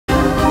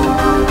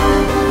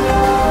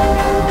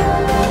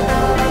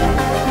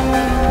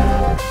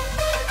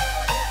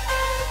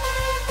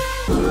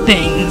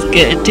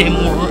getting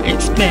more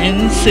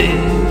expensive.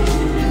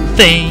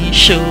 They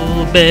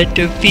show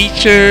better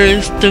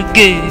features to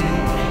give.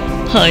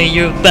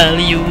 Higher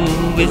value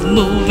is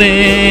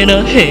moving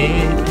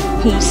ahead.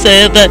 Who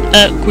said that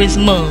at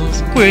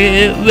Christmas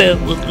great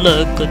wealth was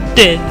like a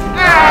debt?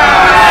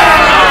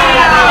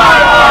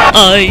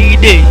 I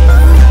did.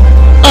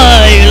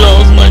 I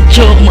lost my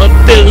job, my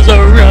bills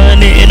are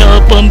running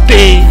up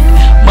unpaid.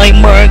 My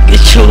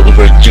mortgage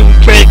overdue,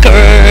 credit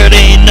card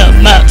ain't a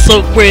max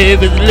so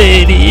grave as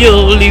lady.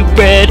 Only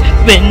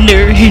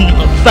breadwinner in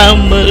my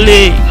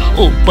family.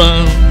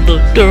 Open the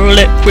door,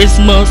 let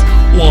Christmas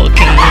walk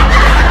in.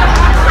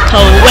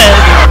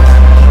 However,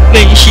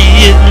 when she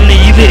is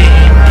leaving,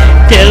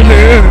 tell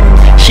her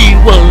she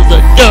was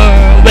a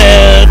darn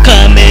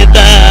welcome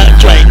that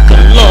drank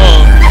a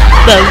lot.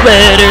 That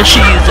whether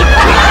she's a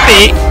quick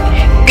pick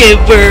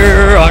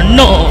giver or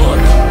not,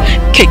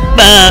 kick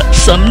back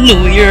some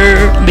New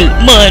Year milk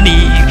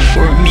money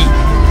for me.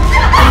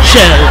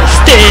 Shall I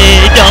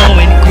stay down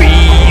and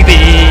grieve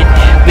it?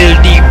 Will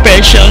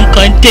depression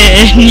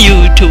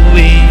continue to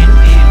win?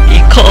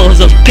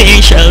 Because of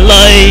pain shall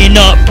I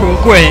not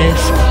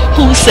progress?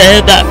 Who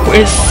said that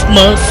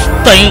Christmas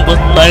time was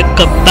like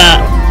a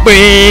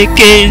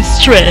back-breaking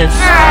stress?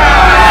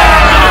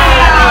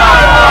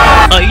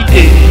 I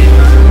did.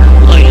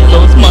 I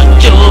lost my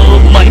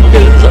job, my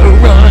bills are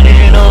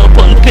running up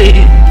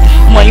unpaid.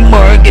 My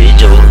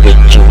mortgage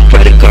overdue,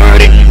 credit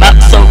card and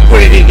max of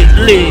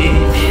gravely.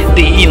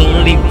 The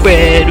only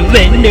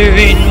breadwinner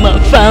in my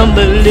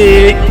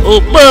family.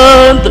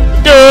 Open the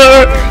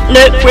door,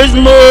 let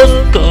Christmas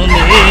come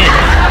in.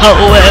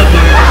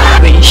 However,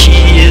 when she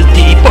is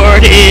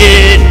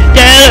departed,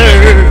 tell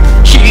her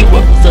she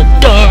was a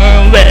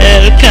darn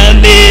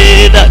welcome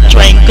that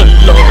drank a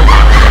lot.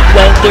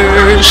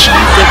 Whether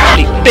she's a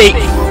clickbait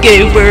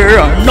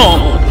giver or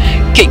not,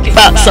 kick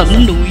back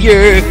some New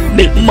Year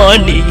milk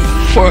money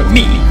for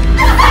me.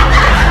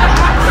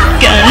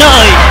 Can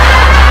I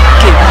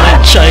give my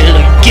child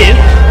a gift?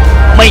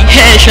 My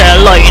hair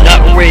shall I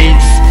not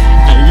raise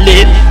and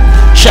live?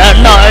 Shall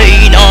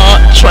I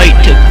not try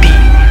to be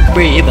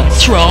brave and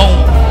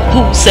strong?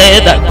 Who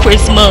said that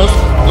Christmas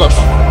was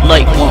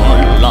like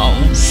one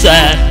long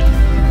sad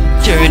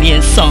journey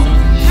and song?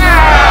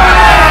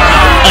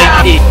 I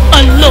did.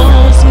 I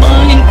lost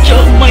my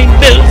job, my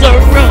bills are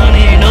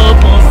running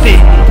up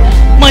unpaid.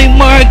 My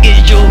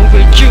mortgage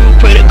overdue,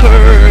 credit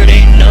card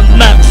ain't a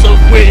max so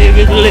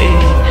gravely.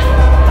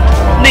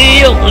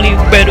 The only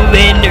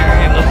breadwinner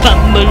in my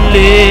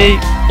family.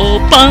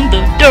 Open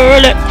the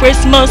door, let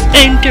Christmas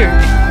enter.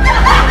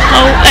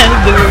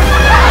 However,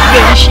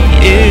 when she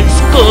is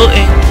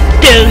going,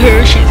 tell her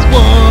she's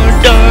one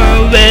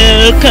darn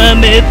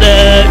welcome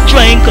that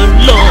drank a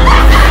lot.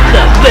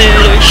 That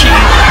whether she's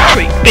a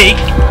trick big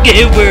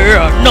giver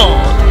or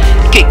not,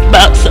 kick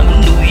back some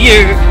New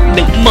Year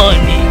milk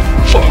money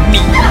for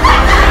me.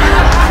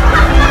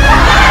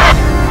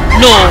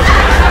 No,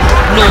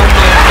 no, no.